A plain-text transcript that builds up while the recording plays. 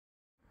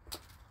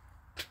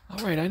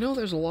Alright, I know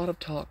there's a lot of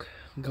talk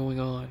going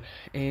on,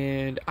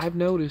 and I've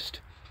noticed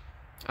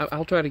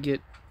I'll try to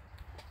get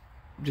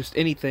just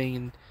anything,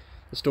 and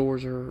the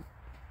stores are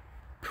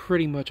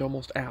pretty much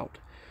almost out.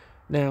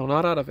 Now,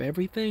 not out of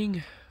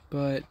everything,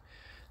 but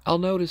I'll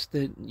notice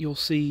that you'll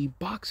see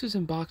boxes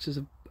and boxes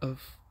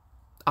of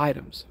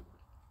items.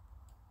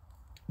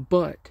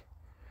 But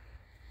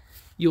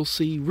you'll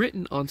see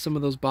written on some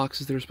of those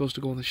boxes that are supposed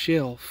to go on the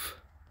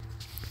shelf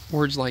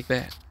words like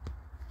that.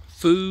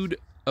 Food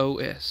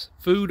OS.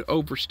 Food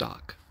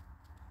overstock.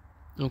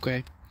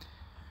 Okay.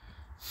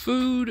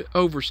 Food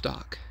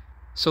overstock.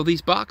 So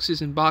these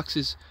boxes and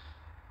boxes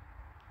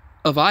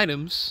of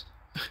items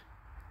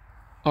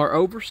are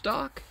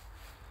overstock.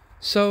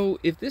 So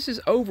if this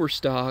is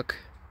overstock,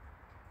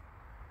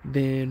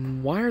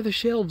 then why are the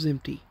shelves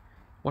empty?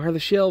 Why are the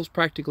shelves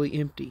practically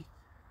empty?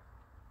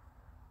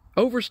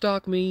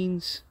 Overstock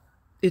means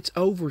it's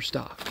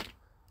overstock.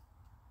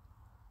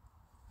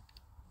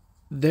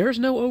 There's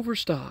no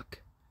overstock.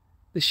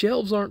 The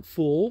shelves aren't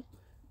full.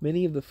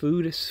 Many of the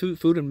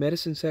food and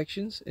medicine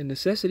sections and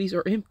necessities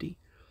are empty.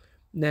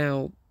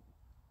 Now,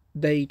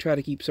 they try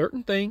to keep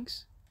certain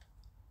things,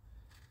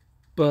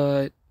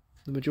 but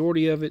the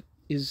majority of it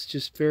is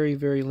just very,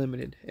 very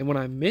limited. And when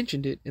I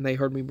mentioned it and they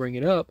heard me bring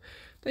it up,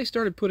 they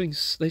started putting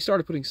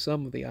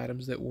some of the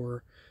items that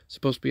were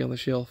supposed to be on the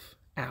shelf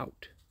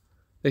out.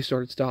 They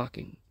started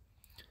stocking.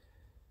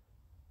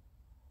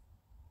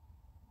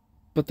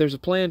 But there's a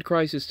planned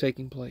crisis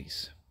taking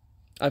place.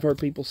 I've heard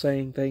people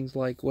saying things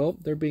like, well,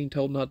 they're being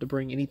told not to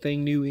bring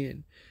anything new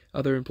in.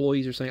 Other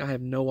employees are saying, I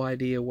have no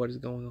idea what is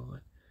going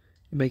on.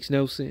 It makes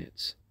no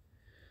sense.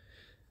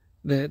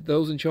 That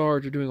those in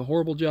charge are doing a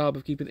horrible job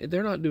of keeping.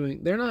 They're not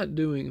doing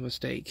a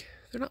mistake.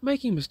 They're not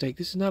making a mistake.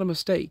 This is not a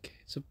mistake.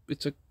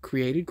 It's a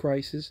created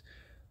crisis,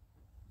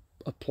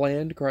 a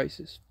planned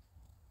crisis.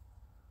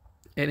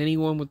 And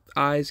anyone with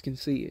eyes can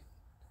see it.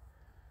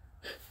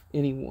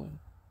 Anyone.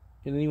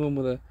 And anyone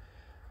with a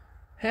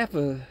half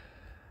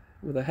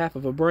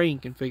of a brain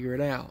can figure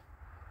it out.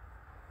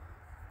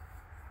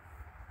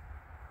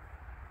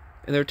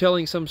 And they're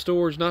telling some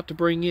stores not to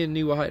bring in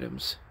new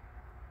items.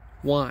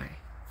 Why?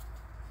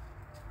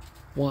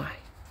 Why?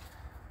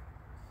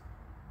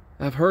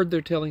 I've heard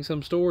they're telling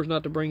some stores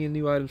not to bring in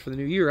new items for the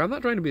new year. I'm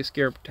not trying to be a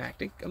scare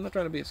tactic. I'm not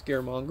trying to be a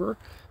scaremonger.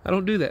 I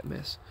don't do that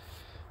mess.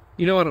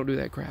 You know I don't do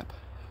that crap.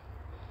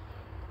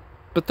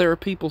 But there are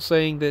people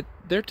saying that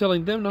they're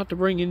telling them not to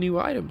bring in new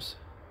items.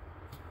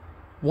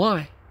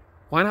 Why?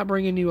 Why not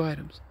bring in new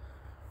items?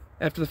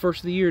 After the first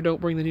of the year, don't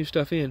bring the new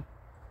stuff in.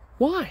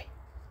 Why?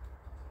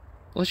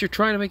 Unless you're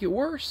trying to make it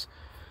worse.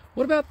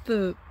 What about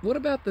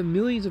the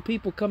millions of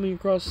people coming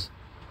across,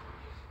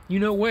 you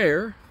know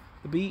where,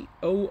 the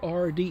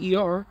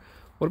border?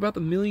 What about the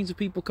millions of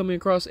people coming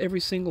across every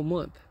single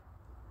month?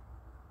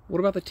 What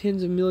about the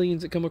tens of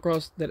millions that come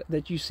across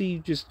that you see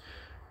just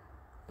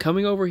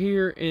coming over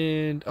here,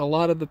 and a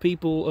lot of the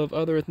people of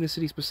other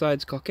ethnicities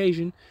besides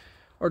Caucasian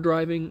are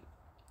driving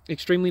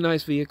extremely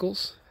nice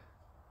vehicles,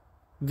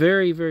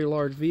 very, very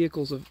large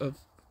vehicles of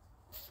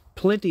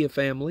plenty of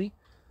family,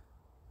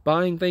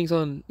 buying things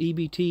on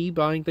EBT,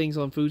 buying things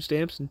on food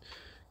stamps and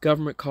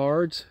government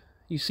cards.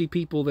 You see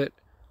people that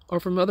are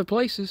from other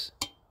places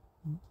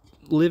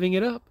living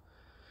it up,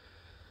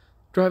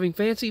 driving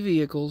fancy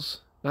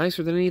vehicles,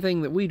 nicer than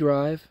anything that we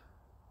drive,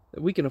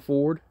 that we can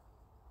afford,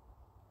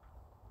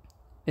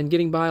 and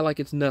getting by like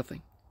it's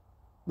nothing,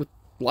 with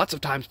lots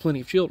of times plenty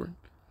of children.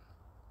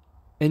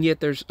 And yet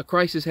there's a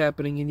crisis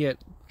happening, and yet,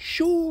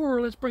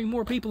 sure, let's bring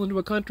more people into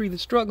a country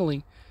that's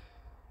struggling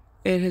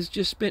and has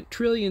just spent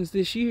trillions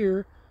this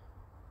year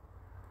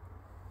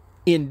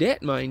in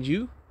debt, mind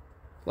you.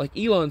 Like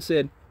Elon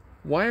said,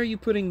 why are you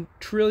putting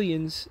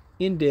trillions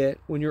in debt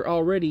when you're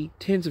already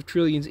tens of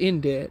trillions in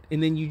debt,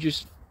 and then you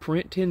just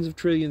print tens of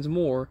trillions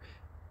more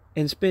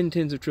and spend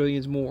tens of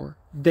trillions more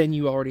than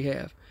you already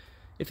have?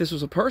 If this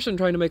was a person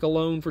trying to make a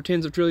loan for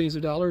tens of trillions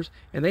of dollars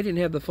and they didn't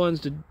have the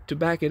funds to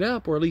back it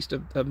up, or at least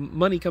a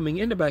money coming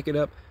in to back it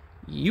up,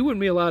 you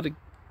wouldn't be allowed to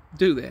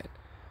do that.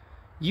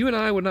 You and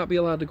I would not be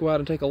allowed to go out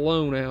and take a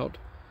loan out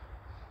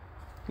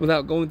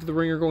without going through the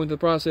ringer, going through the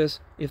process,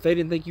 if they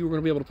didn't think you were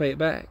going to be able to pay it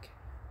back.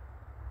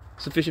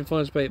 Sufficient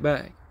funds to pay it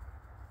back.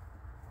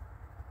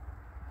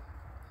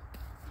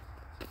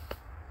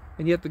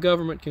 And yet the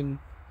government can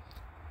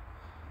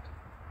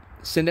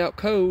send out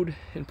code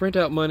and print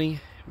out money,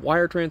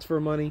 wire transfer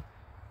money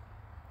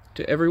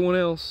to everyone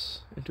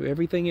else and to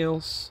everything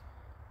else,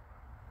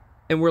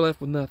 and we're left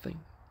with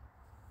nothing.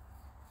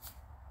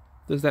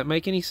 Does that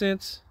make any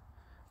sense?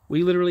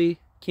 We literally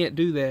can't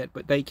do that,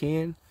 but they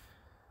can.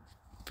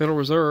 Federal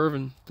Reserve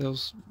and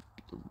those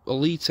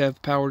elites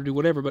have power to do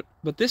whatever,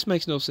 but this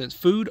makes no sense.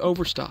 Food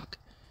overstock.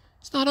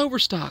 It's not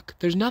overstock.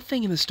 There's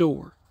nothing in the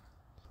store.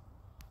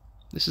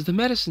 This is the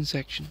medicine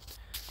section.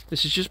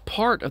 This is just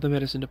part of the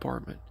medicine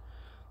department.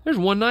 There's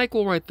one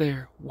NyQuil right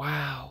there.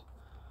 Wow.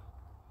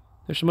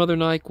 There's some other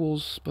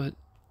NyQuils, but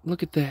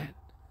look at that.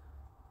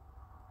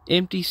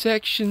 Empty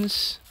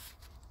sections.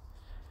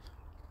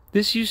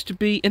 This used to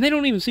be, and they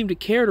don't even seem to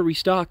care to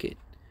restock it.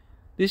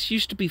 This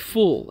used to be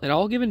full. At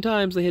all given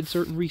times, they had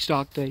certain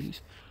restock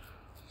days.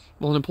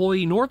 Well, an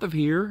employee north of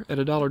here, at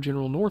a Dollar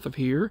General north of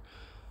here,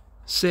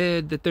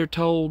 said that they're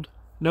told,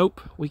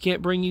 nope, we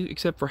can't bring you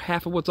except for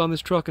half of what's on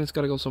this truck, and it's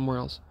got to go somewhere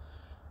else.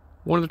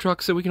 One of the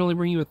trucks said we can only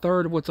bring you a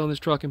third of what's on this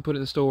truck and put it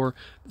in the store.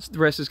 The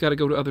rest has got to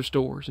go to other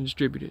stores and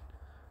distribute it.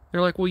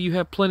 They're like, well, you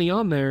have plenty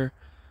on there,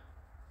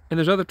 and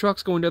there's other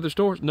trucks going to other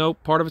stores.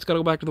 Nope, part of it's got to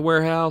go back to the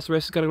warehouse. The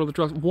rest has got to go to the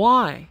trucks.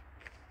 Why?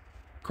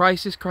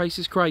 Crisis,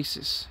 crisis,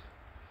 crisis.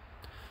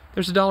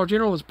 There's a Dollar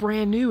General that's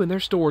brand new, and their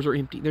stores are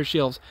empty. Their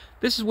shelves.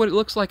 This is what it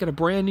looks like at a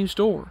brand new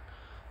store.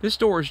 This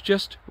store is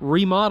just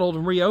remodeled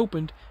and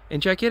reopened,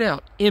 and check it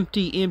out.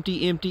 Empty,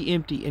 empty, empty,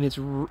 empty, and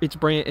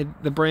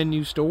the brand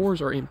new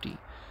stores are empty.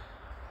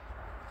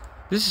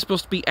 This is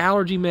supposed to be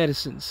allergy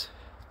medicines.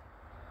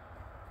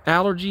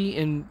 Allergy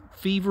and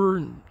fever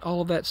and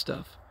all of that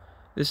stuff.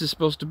 This is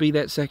supposed to be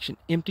that section.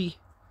 Empty,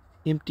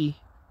 empty,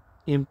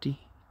 empty,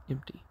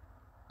 empty.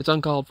 It's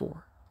uncalled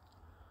for.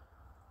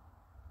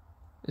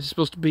 This is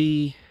supposed to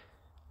be,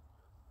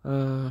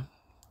 let's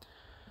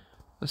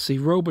see,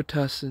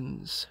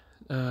 Robitussin's,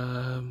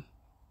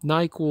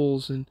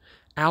 NyQuils, and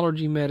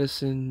allergy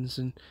medicines,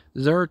 and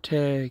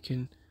Zyrtec,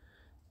 and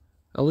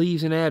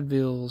Aleve and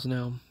Advils.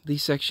 Now,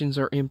 these sections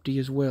are empty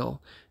as well.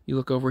 You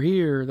look over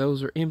here,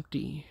 those are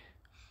empty.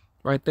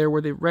 Right there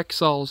where the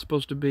Rexall is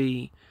supposed to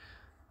be.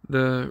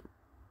 The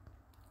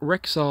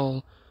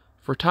Rexall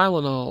for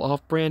Tylenol,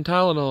 off-brand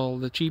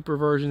Tylenol, the cheaper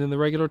version than the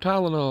regular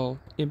Tylenol,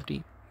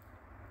 empty.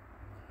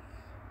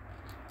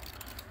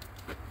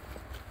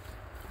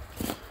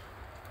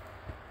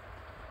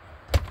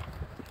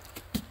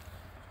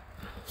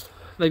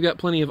 They've got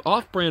plenty of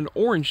off-brand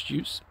orange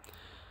juice.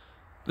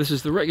 This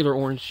is the regular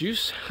orange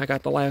juice. I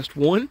got the last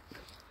one.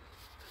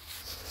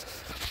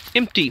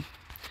 Empty.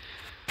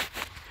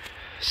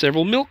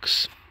 Several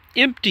milks.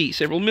 Empty.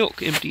 Several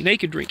milk. Empty.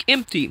 Naked drink.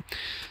 Empty.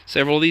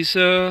 Several of these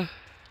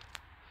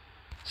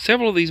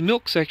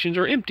milk sections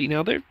are empty.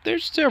 Now,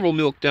 there's several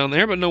milk down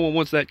there, but no one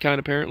wants that kind,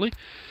 apparently.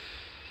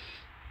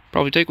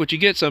 Probably take what you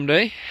get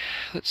someday.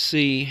 Let's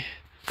see.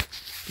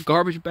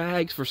 Garbage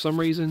bags, for some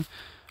reason,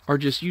 are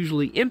just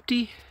usually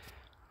empty.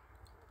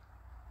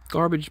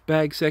 Garbage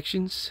bag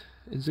sections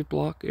in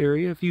Ziploc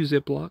area, a few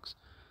Ziplocs.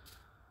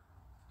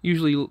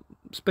 Usually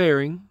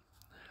sparing.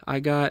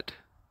 I got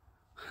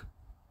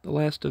the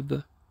last of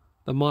the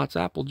Mott's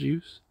apple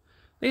juice.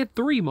 They had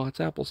 3 Mott's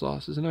apple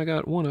sauces, and I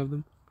got one of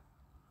them.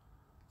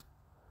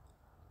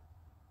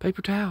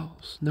 Paper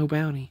towels, no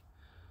bounty.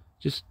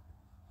 Just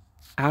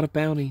out of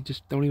bounty,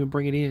 just don't even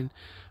bring it in.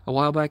 A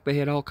while back they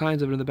had all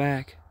kinds of it in the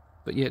back,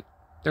 but yet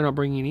they're not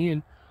bringing it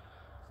in.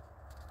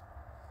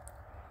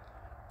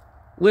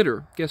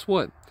 Litter, guess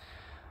what?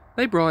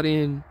 They brought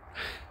in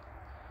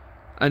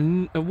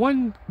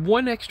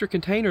one extra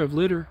container of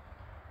litter.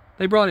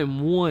 They brought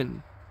in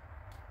 1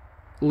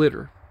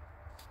 litter.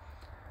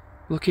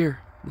 Look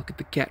here. Look at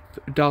the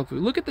dog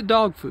food. Look at the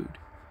dog food.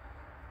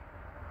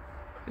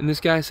 And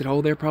this guy said,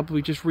 oh, they're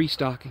probably just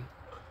restocking.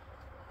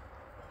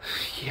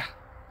 Yeah.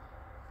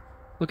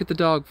 Look at the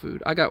dog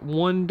food. I got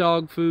 1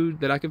 dog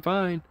food that I could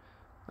find,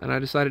 and I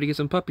decided to get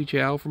some puppy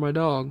chow for my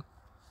dog.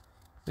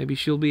 Maybe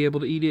she'll be able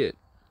to eat it.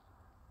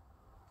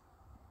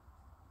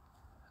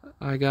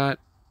 I got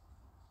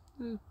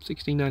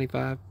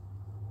 $16.95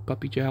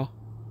 puppy chow.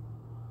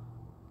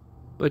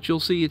 But you'll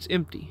see it's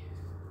empty.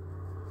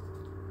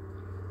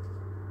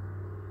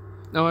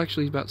 No,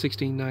 actually, it's about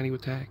 $16.90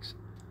 with tax.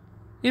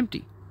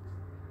 Empty.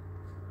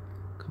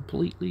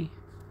 Completely.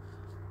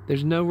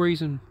 There's no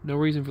reason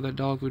for that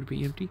dog food to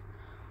be empty.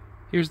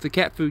 Here's the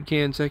cat food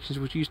can sections,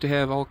 which used to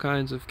have all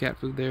kinds of cat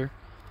food there.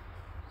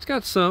 It's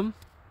got some.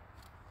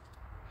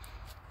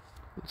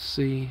 Let's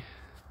see.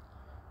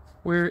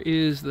 Where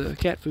is the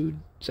cat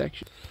food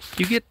section?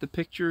 You get the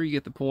picture, you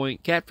get the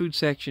point. Cat food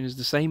section is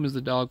the same as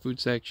the dog food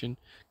section.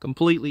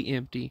 Completely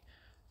empty.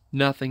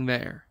 Nothing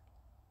there.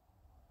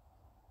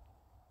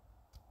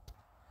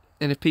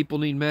 And if people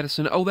need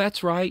medicine, oh,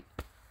 that's right.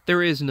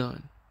 There is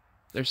none.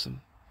 There's some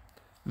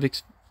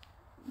Vicks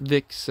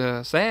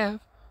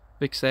salve.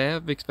 Vicks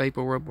salve, Vicks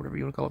Vapor Rub, whatever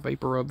you want to call it.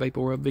 Vapor Rub,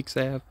 Vicks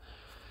salve.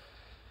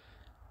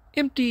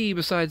 Empty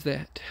besides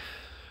that.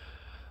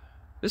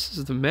 This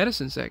is the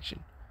medicine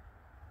section.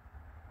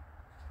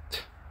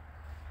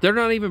 They're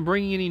not even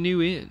bringing any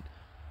new in.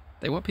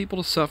 They want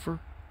people to suffer.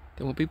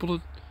 They want people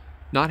to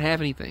not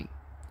have anything.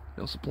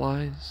 No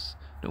supplies,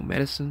 no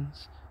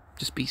medicines.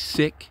 Just be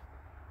sick.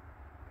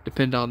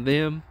 Depend on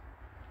them.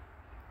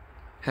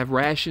 Have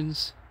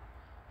rations.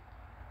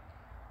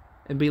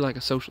 And be like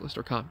a socialist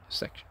or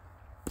communist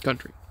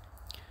country.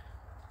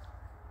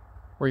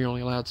 Where you're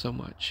only allowed so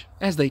much.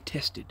 As they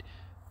tested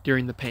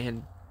during the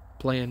pandemic.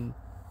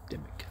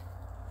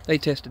 They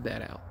tested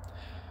that out.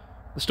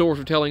 The stores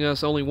were telling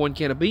us only 1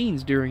 can of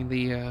beans during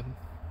the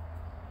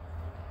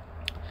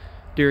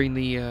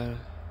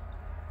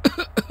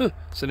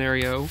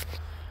scenario.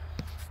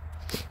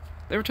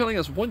 They were telling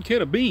us 1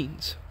 can of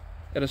beans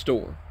at a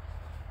store,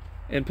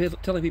 and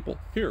telling people,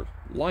 here,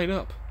 line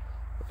up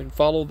and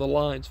follow the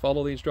lines,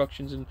 follow the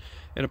instructions, and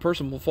a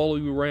person will follow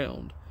you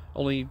around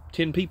only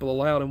 10 people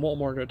allowed in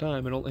Walmart at a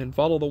time, and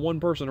follow the one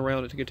person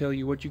around it to tell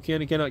you what you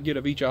can and cannot get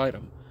of each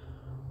item.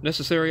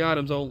 Necessary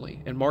items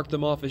only, and mark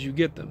them off as you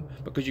get them,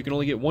 because you can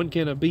only get 1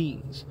 can of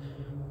beans,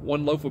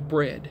 1 loaf of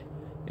bread,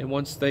 and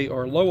once they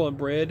are low on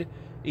bread,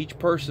 each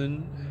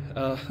person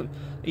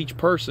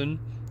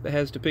that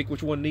has to pick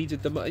which one needs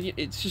it the most.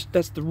 It's just,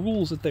 that's the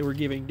rules that they were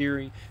giving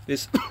during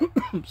this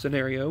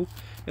scenario,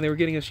 and they were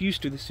getting us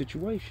used to this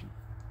situation.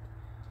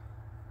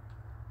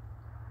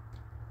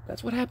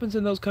 That's what happens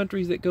in those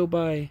countries that go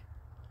by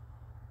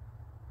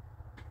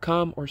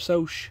com or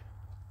soch,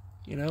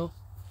 you know?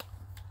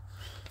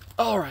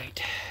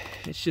 Alright,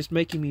 it's just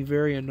making me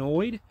very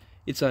annoyed.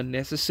 It's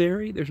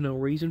unnecessary. There's no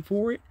reason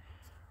for it.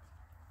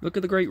 Look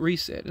at the Great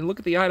Reset, and look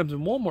at the items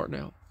in Walmart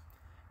now.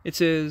 It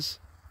says,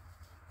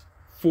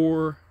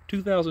 for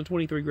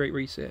 2023 Great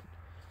Reset.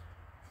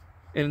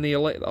 And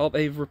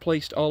they've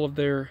replaced all of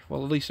their,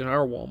 well, at least in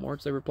our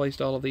Walmarts, they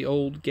replaced all of the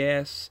old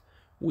gas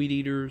weed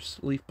eaters,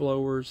 leaf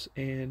blowers,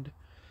 and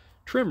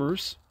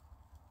trimmers,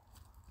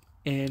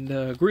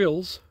 and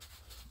grills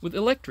with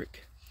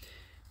electric.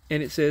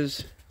 And it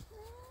says,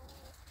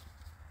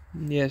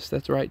 yes,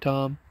 that's right,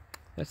 Tom.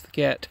 That's the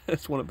cat.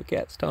 That's one of the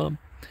cats, Tom.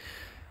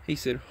 He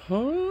said,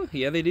 huh?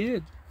 Yeah, they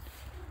did.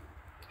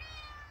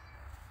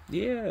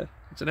 Yeah,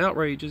 it's an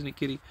outrage, isn't it,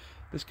 Kitty?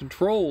 This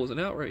control is an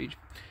outrage.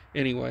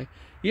 Anyway,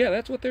 yeah,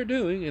 that's what they're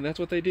doing, and that's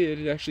what they did.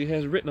 It actually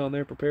has written on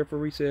there, prepare for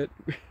reset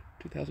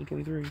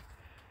 2023.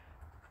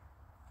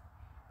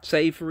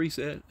 Save for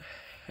reset.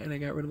 And they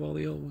got rid of all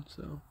the old ones,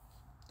 so.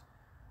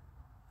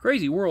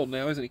 Crazy world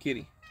now, isn't it,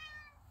 Kitty?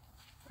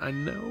 I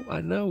know,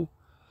 I know.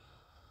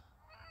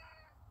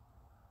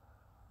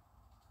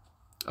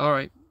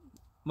 Alright.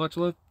 Much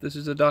love. This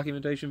is a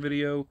documentation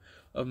video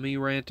of me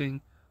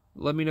ranting.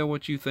 Let me know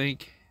what you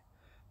think.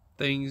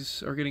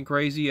 Things are getting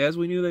crazy, as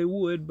we knew they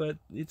would, but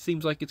it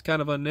seems like it's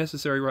kind of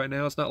unnecessary right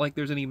now. It's not like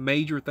there's any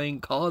major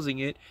thing causing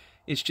it.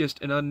 It's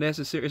just an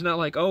unnecessary... It's not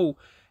like, oh,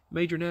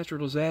 major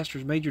natural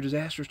disasters, major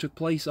disasters took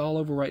place all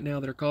over right now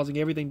that are causing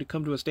everything to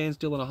come to a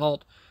standstill and a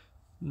halt.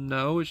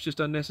 No, it's just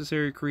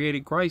unnecessary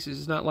created crisis.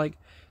 It's not like,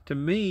 to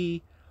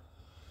me...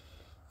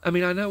 I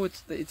mean, I know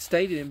it's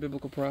stated in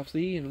biblical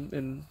prophecy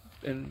and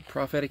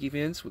prophetic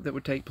events that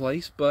would take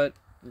place, but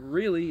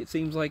really it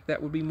seems like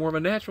that would be more of a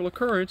natural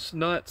occurrence,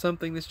 not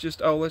something that's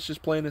just, oh, let's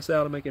just plan this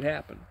out and make it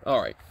happen.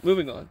 Alright,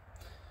 moving on.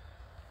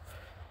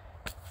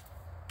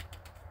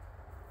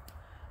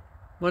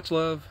 Much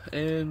love,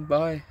 and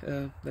bye.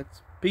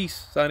 That's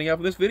peace. Signing off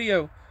of this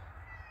video.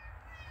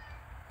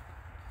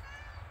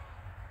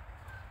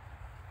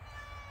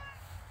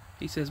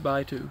 He says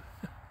bye too.